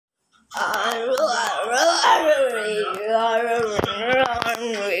tell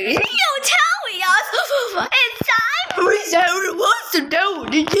me us. It's time for someone wants to know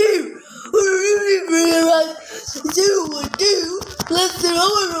what to do. Do what do. Listen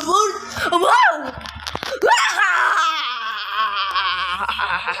over the phone.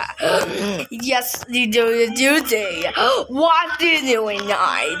 Yes, you do the duty. What do you do at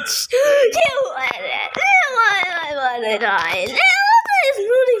night?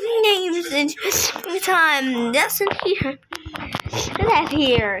 Names and time. That's in here. That's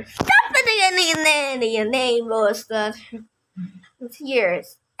here. Stop it in the name was that. It's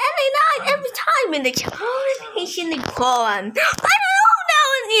years. Every night, every time in the conversation, the poem. I don't know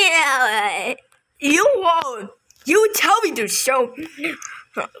now. You won't. You tell me to show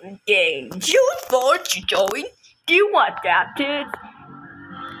games. You thought you join. Do you want that to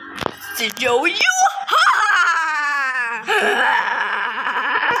show you?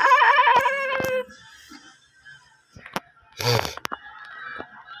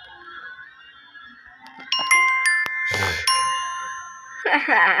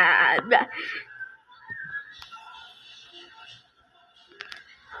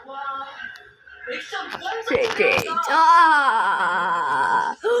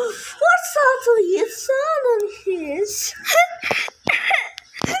 What sort of his son on his?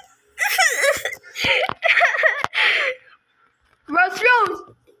 Rose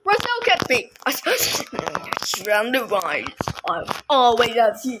can't be. Surrounded by. Always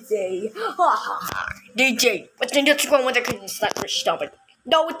on Tuesday. DJ, what's in the wrong with the couldn't slap your stomach?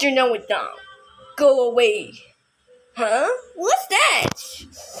 Know what you know it now. Go away. Huh? What's that?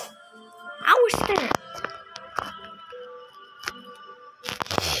 I was there.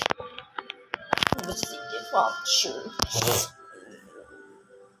 Let's see if I'm sure.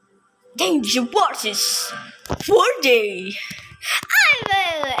 Danger watches. 4 days.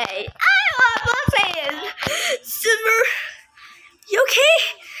 I'm saying. Simmer. You okay?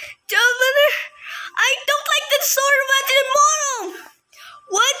 Don't I don't like that sort of anymore.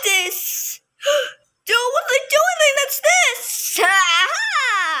 What is? Do what they doing? That's this.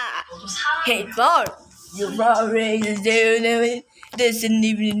 Hey, God, you're already doing it. Doesn't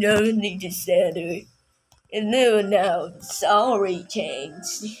even know need to say it. And no, sorry,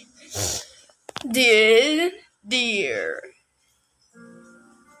 change. Dear.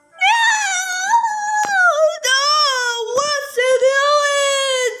 No, what's it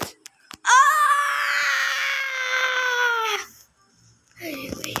doing?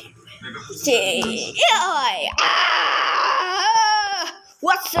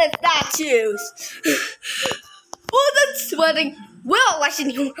 What's that tattoos? Oh, that's sweating. Well, I should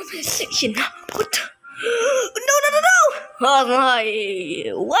know. What? No. Oh my!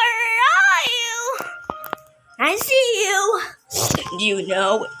 Where are you? I see you. You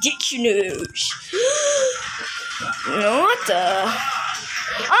know, did you news? What the?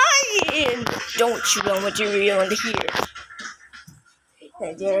 Don't you know what you're real here?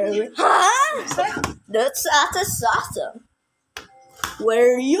 Huh? That's awesome. What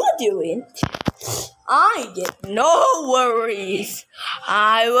are you doing? I get no worries.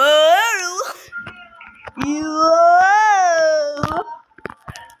 I will. You will.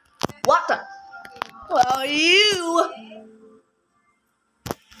 What the? Well, you.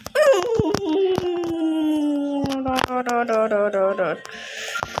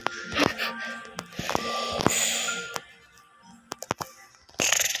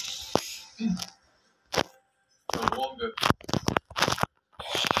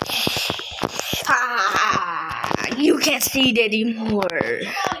 You can't see it anymore.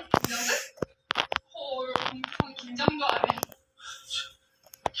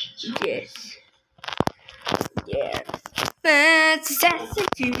 Yes. That's the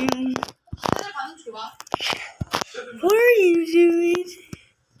thing. What are you doing?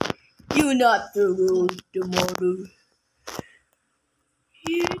 You're not the road tomorrow.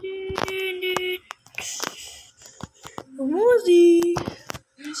 Mosey.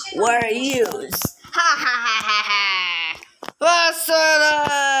 What are you? Ha ha ha ha ha. What's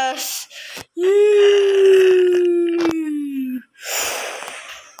us?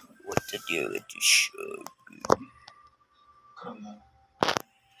 What to do with the show?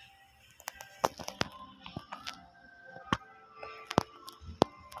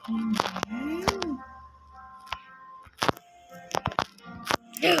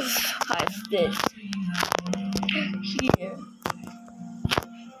 How's this? Here.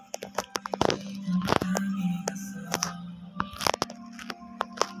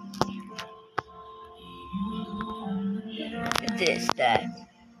 This, that.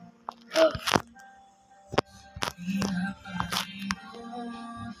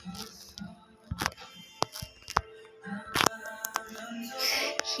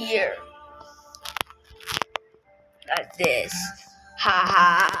 here. Like this. Ha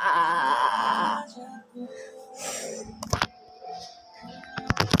ha.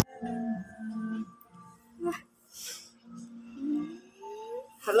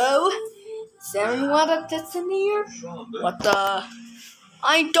 Hello? Is there anyone that's in here? What the?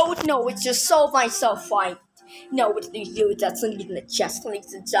 I don't know, it's just solve myself fine. No, what do you that's in the chest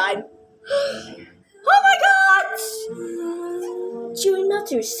links inside? Oh my god! Do not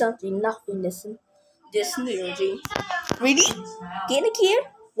do something, nothing, listen. This energy. Really? Get it here?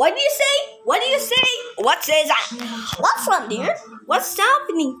 What do you say? What do you say? What says that? What's wrong, dear? What's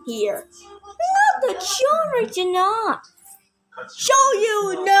happening here? Not the children do not. Show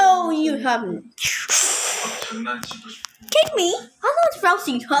you? No, you haven't. Kick me? I'm not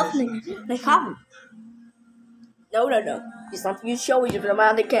browsing happening. Like haven't. No. It's not you show you from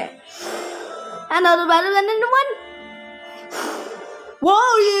around the cat. Another better than anyone.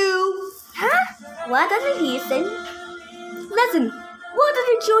 Whoa, you! Huh? What does he say? Listen, what did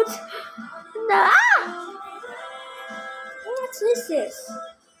you choose? Nah! What is this? I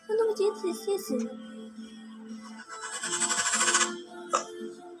don't know what this is.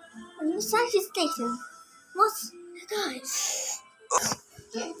 On the science station. What's guys?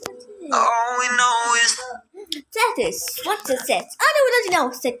 All we know is That is. What is that? I don't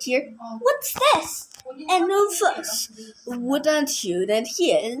know. Sit here. What's this? And no fuss. Wouldn't you then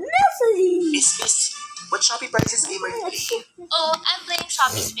hear nothing? Miss. What Shopee prices game are you playing? Oh, I'm playing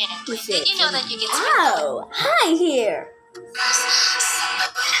Shopee Spin It. Did you know that you can spin it? Oh, hi here.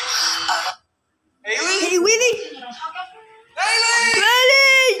 Hey, Willie. Willie.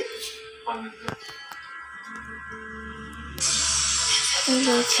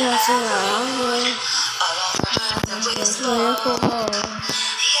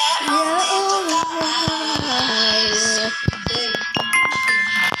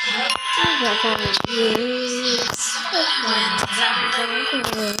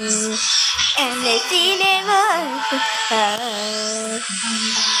 And they see them now.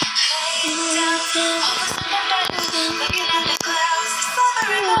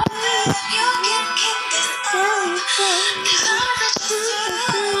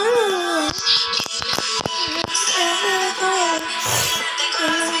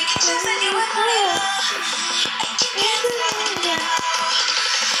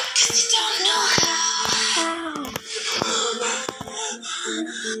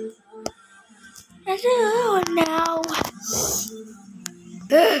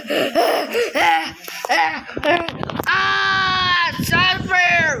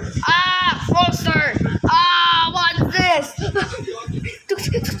 Sulfur! Monster! What's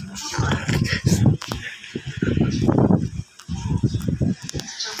this?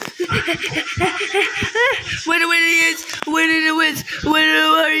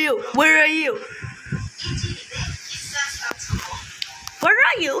 Where are you? Where are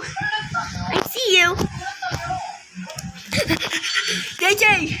you? I see you. JJ!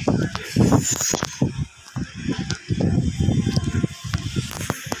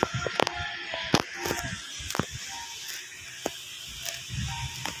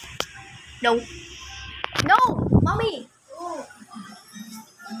 No, mommy. Oh.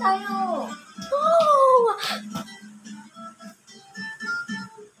 Tayo. Oh.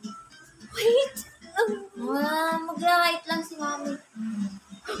 Wait. Magra-right lang si mommy.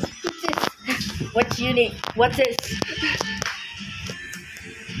 What's you need? What's this?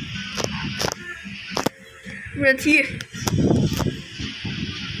 Right here.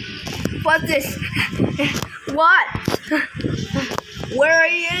 What's this? What? Where are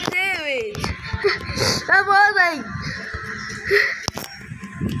you doing? I'm running.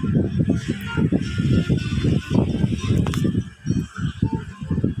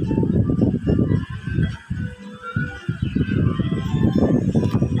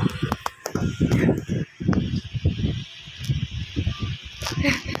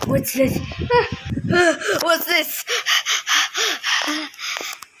 What's this? What's this?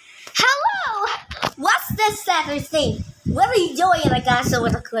 Hello! What's this Saturday thing? What are you doing? And I got so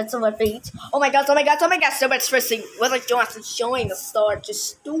with a clip on my feet. Oh my god, so much stressing. What are you doing? Showing the store to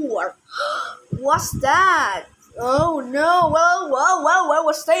store. What's that? Oh no, whoa,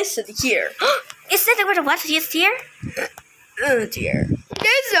 what's this in here? Is that where the what is here? Oh dear.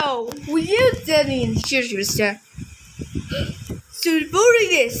 Lizzo, will you tell me in here, mister? So voting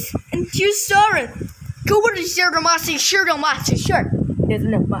this, and you saw it. Go over to share the master, sure. There's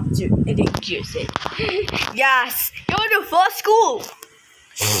no master, it ain't just it. Yes, you're the first school.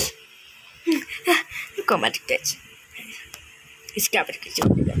 Come at that. It's got to get you.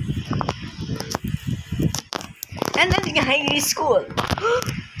 And then you can hang in school.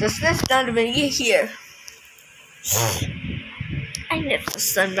 Does this not even get here? I left the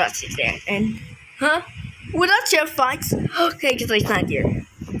sunglasses there, and without your fights, okay, because it's not here.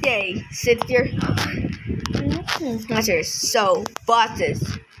 Okay, sit here. So,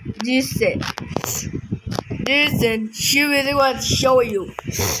 bosses, listen, she really wants to show you,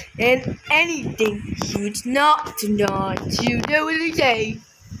 and anything you not to know today.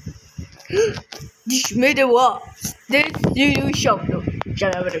 This made a wall. This you show no.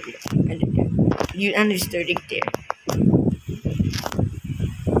 Shut up, and you understood it there.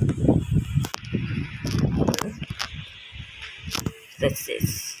 That's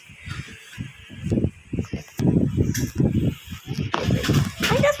this.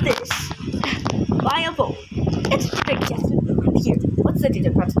 I got this. Viable. It's big here. What's the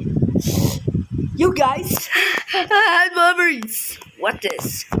data process? You guys had memories. What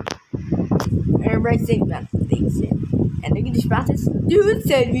this? Everybody think about things and the English process. You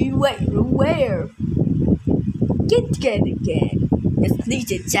said we wait. Where? Get again. It's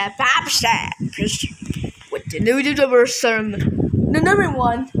needed to with the new universe the number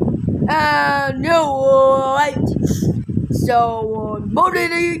one. No, right. So, more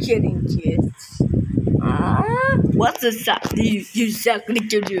than you kidding, kids. What's the stuff you exactly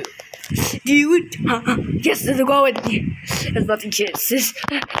to do? Dude, guess it's going. It's not the kids.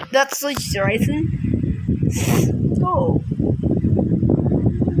 That's the reason. Go.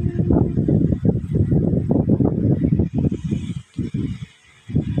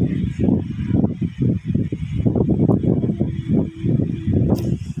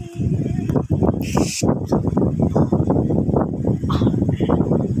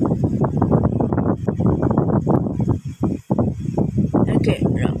 Okay,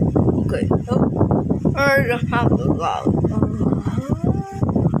 no. Okay.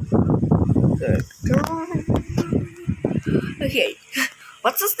 Okay,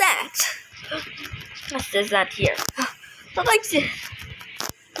 what's that? What's that here? I like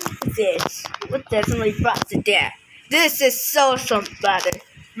this. What definitely brought it there? This is so somebody.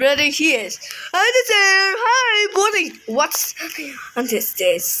 Really, he is. Hi, buddy. What's on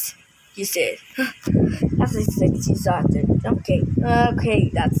this? You said. That's the thing you started. Okay,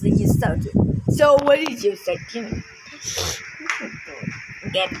 that's the you started. So what did you say? Get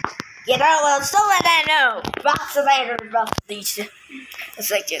over so that I know. Lots of these. It's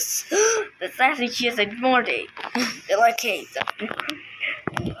like this. The actually just ignored it. They're like, hey,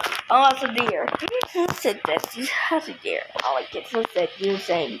 oh, it's a deer. Who said that? You have a deer. I like it. So that you're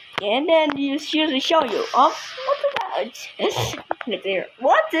saying. And then you usually show you. Oh, what's about? The deer.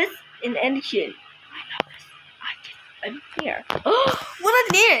 What's this? In engine. I'm here. Oh, what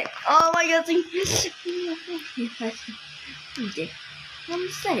a deer! Oh my god! What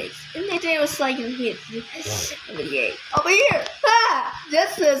says? And the deer was like in here. Over here. Ah!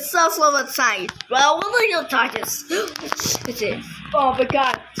 This is so slow outside. Well, what are your targets? It is. Oh my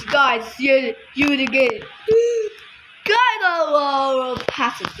god, guys, you again. God, oh,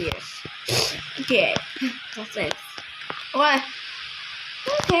 pass it this. Okay, what's this? What?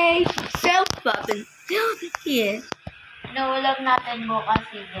 Okay, self-button. Here. Inuulag natin bukas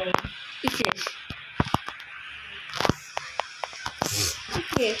sige. It is.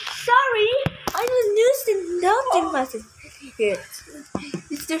 Okay, sorry. I don't understand nothing about it. Here,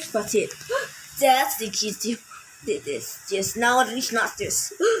 it's just about it. That's the key to this. Just now, it's not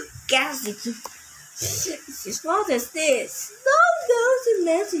this. Gas the key. It's as small as this. No,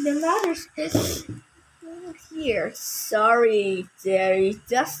 less in the matters. Here, sorry, Jerry,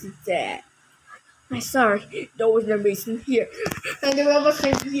 just that. I'm sorry, there was no reason here. And there was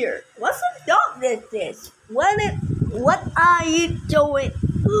in here. What's the dog with this? What are you doing?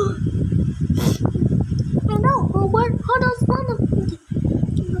 I know, but what? Hold on.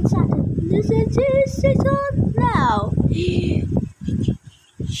 This is on now.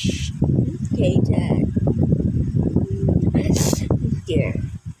 Okay, Dad. Here,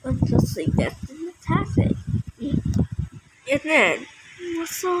 I'm just saying that's fantastic. And then,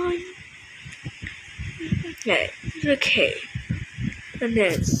 what's on? Okay. And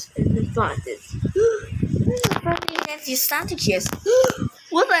then find this. You start to kiss.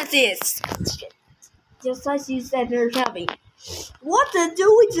 What is this? Just like you said, they're coming. What the do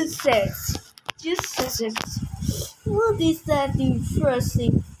we just said? Just says. What is that the first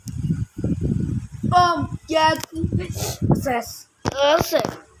thing? Yeah. Says. Listen.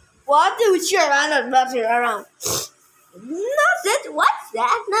 What do we cheer around around? Nothing. What's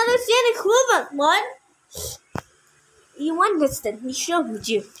that? Not a equivalent one. You understand? He showed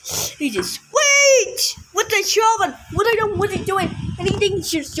you. He just wait. What the children? What are you doing? Anything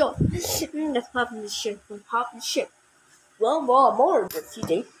should show. That's partnership. Well, more than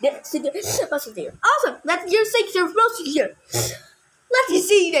today. What's there? Awesome. Let's your six are supposed to hear. Let's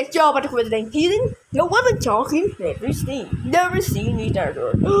see that job at the thing. Healing. No one talking. Never seen each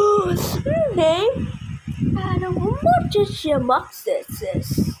other. Okay. I don't know what to share box this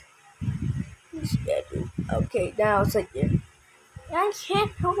is. Okay, now it's like here. I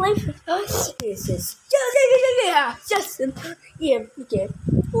can't believe it. This is just again.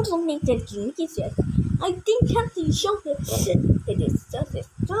 What's on that he said? I think Captain showed it. It is just it.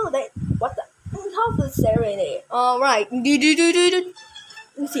 So that what the half is there in it? Alright.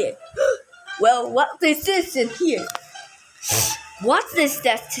 Let's see it. Well, what is this in here? What is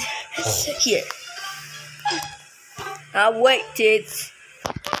that here? Wait, it's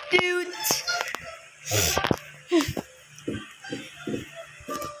dude.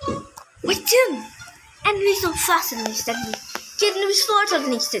 Wait, Jim. And we so fascinated that we get new sort of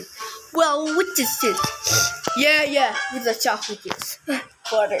instant. Well, what is it? Yeah, with the chocolate juice.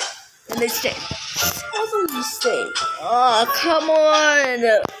 Butter. And they say, how do you say? Oh, come on.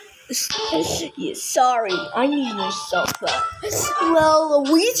 Yeah, sorry, I need your sofa. Well,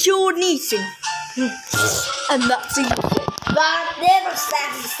 we sure need some. I'm not seeing it. But never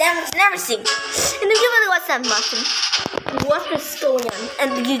seen. And if you really want some mutton, what is going on?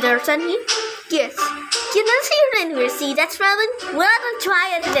 And you never seen me? Yes. You never see your university, that's relevant? Well, I'll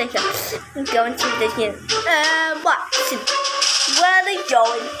try it again. I'm going to the here. What? Where are they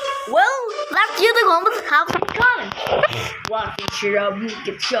going? Well, let's do the one with half of common. What is your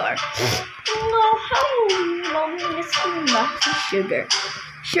guitar? Well, how long is the much sugar?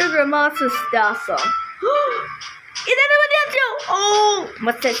 Sugar must is awesome. Is anybody else? Oh,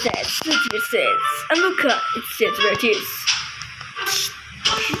 what's that says? It says. And look up, it says where it is.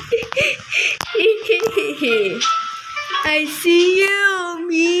 I see you,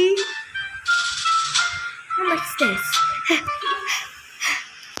 me. What's this?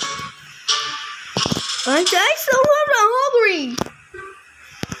 Aren't I so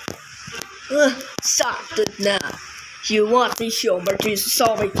hungry? Stop it now. You want to show me to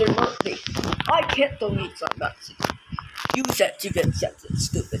solve it remotely. I can't believe some nonsense. You said you get something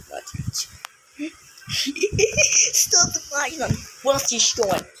stupid nonsense. Stop the violence. What's this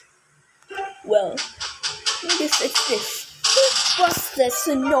going? Well, this is this. What's this?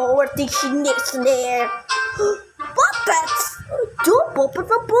 No addiction there. What that's? Don't pop it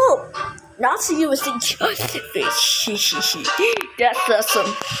up, boop. Not using that's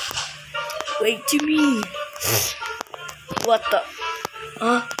awesome. Wait to me. What the?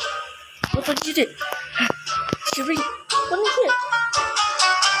 What did you do? Siri, what is it?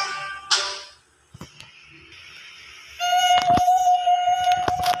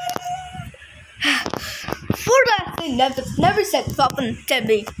 For that thing never said something to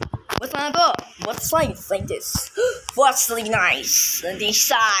me. What's my book? What's nice like this? What's really nice? And these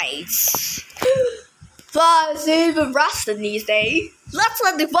sides. Plus, even rusted these days. Let's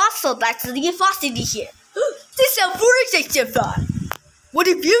let the fossil back to the velocity here. This is a 465. What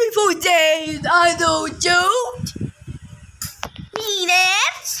a beautiful day! I know, Joe. See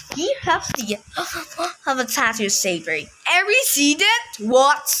that? You have to have a tattoo savory. Every see that?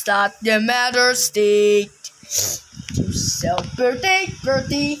 What's that? The matter state. Yourself birthday.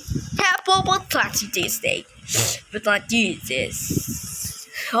 Have a tattoo this day. But I do this.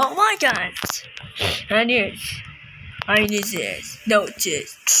 Oh my god. I knew this. No,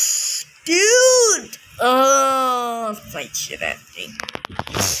 just. Dude! Oh, fight shit everything.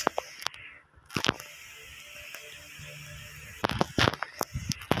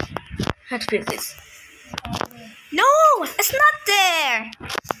 How to fix this? No, it's not there.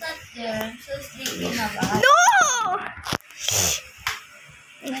 It's not there. So sleeping about. No.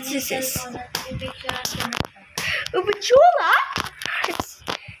 What's this? Ubachula? It's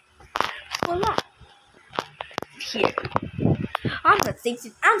voila. Here. I'm not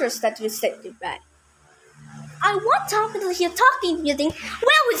thinking. Understand to say goodbye. I want talking to you talking using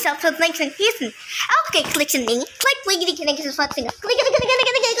well with self links and hidden. Okay, click and link. Click connect to something.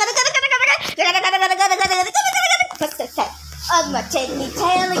 What's that? I'm gonna take me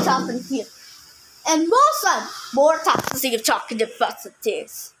talking here. And more talk to see you talking to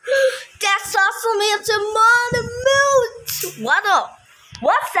positives. That's awesome, it's a monument. What up?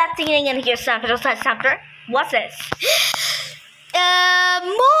 What's that thing in here, Sandra? What's this?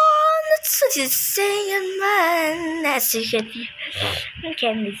 Let's just say a man as you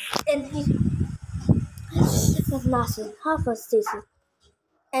can and he's nothing, half a station.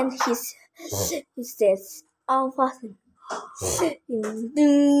 And he says, all nothing.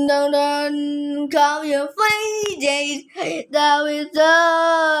 Come your days, that is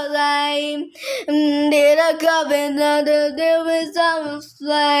the lame. Did a coven under there was some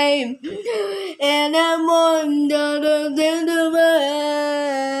flame, and I'm under the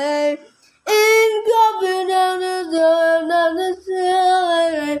way. In coven under the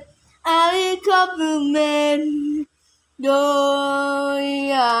sun, I compliment.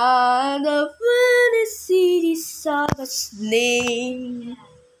 Going on the funny city saw the sling.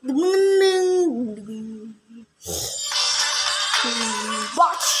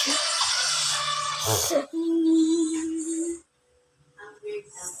 Watch.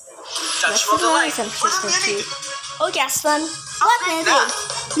 Touch of the light. Oh yes, son. What is it?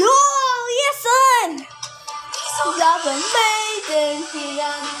 No, yes, son. Love amazing.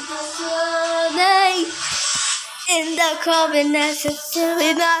 In the covenant, it's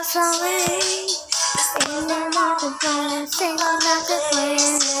really not so late. In another place, in another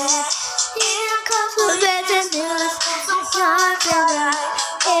place. Here comes the legend, it's not right.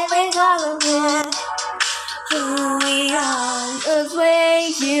 Every government, we are the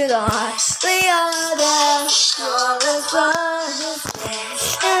way you are. We are the brothers,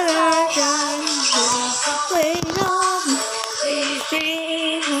 and I can't wait on.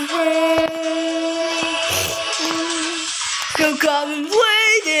 So come and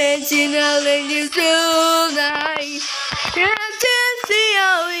wait and see nothing you tonight. And I just see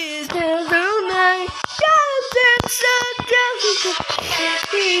how it's tonight. Just so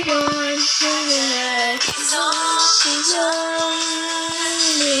we want tonight.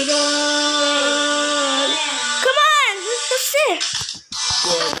 Come on, that's it.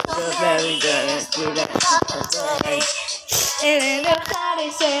 And then the party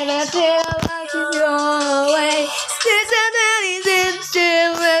said I feel like your way. There's anything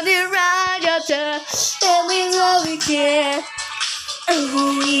still when you ride your turn. And we love you again. And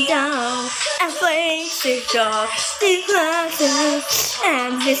we down and face it all. The classes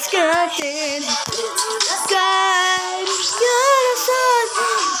and discussion. God, you're the sun.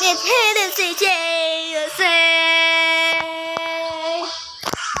 It's hidden CJ, you say.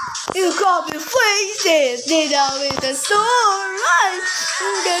 You can't be faces, they down with the story.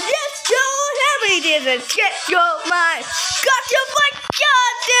 The just your everything and get your mind. Got your fight,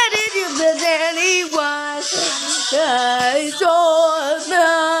 God, that it is with anyone. I saw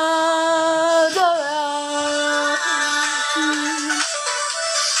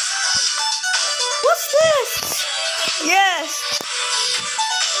what's this? Yes.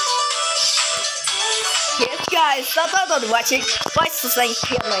 Yes, guys, stop out on watching. What's the same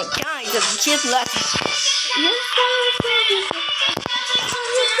feeling? Guys, and kids left.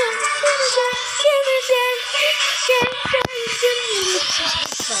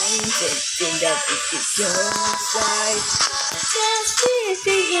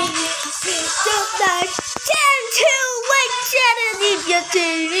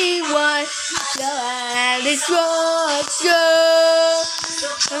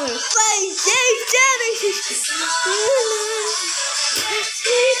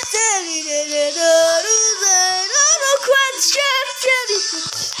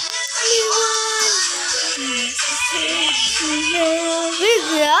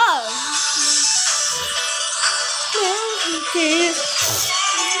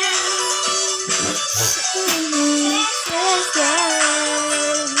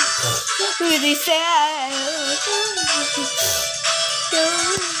 Really sad.